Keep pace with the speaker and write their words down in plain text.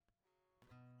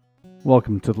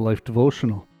Welcome to the Life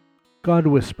Devotional. God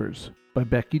Whispers by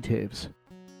Becky Toews.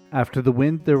 After the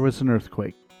wind there was an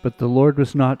earthquake, but the Lord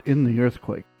was not in the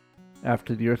earthquake.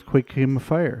 After the earthquake came a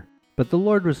fire, but the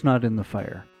Lord was not in the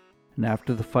fire. And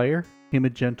after the fire came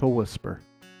a gentle whisper.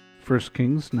 1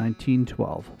 Kings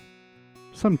 19:12.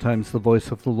 Sometimes the voice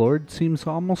of the Lord seems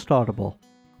almost audible.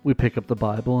 We pick up the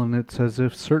Bible and it's as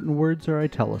if certain words are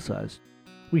italicized.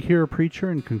 We hear a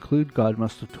preacher and conclude God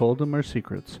must have told him our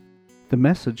secrets. The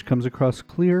message comes across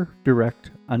clear,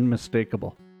 direct,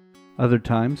 unmistakable. Other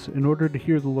times, in order to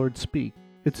hear the Lord speak,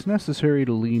 it's necessary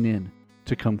to lean in,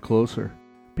 to come closer,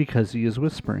 because he is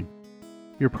whispering.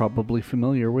 You're probably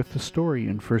familiar with the story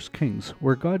in 1 Kings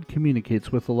where God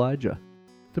communicates with Elijah.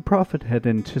 The prophet had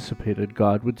anticipated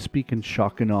God would speak in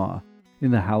shock and awe,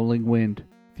 in the howling wind,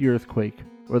 the earthquake,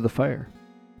 or the fire.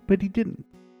 But he didn't.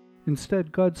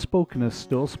 Instead, God spoke in a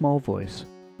still small voice,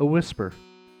 a whisper.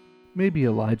 Maybe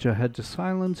Elijah had to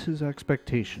silence his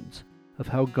expectations of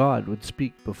how God would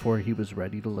speak before he was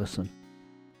ready to listen.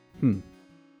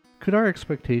 Could our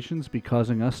expectations be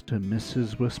causing us to miss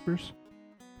his whispers?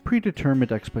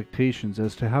 Predetermined expectations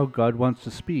as to how God wants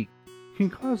to speak can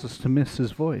cause us to miss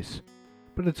his voice,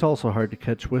 but it's also hard to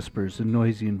catch whispers in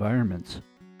noisy environments.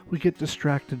 We get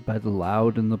distracted by the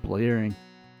loud and the blaring.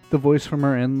 The voice from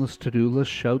our endless to-do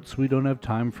list shouts we don't have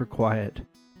time for quiet.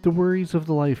 The worries of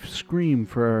the life scream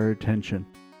for our attention.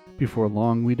 Before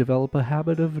long, we develop a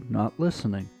habit of not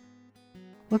listening.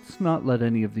 Let's not let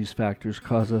any of these factors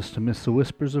cause us to miss the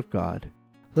whispers of God.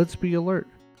 Let's be alert,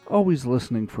 always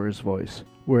listening for his voice,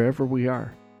 wherever we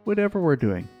are, whatever we're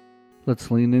doing.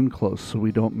 Let's lean in close so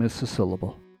we don't miss a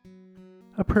syllable.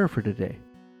 A prayer for today.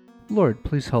 Lord,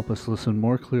 please help us listen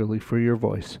more clearly for your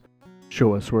voice.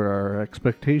 Show us where our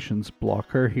expectations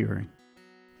block our hearing.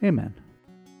 Amen.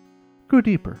 Go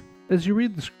deeper. As you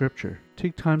read the scripture,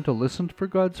 take time to listen for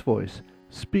God's voice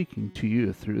speaking to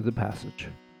you through the passage.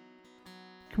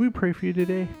 Can we pray for you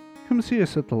today? Come see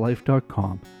us at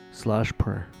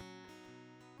thelife.com/prayer.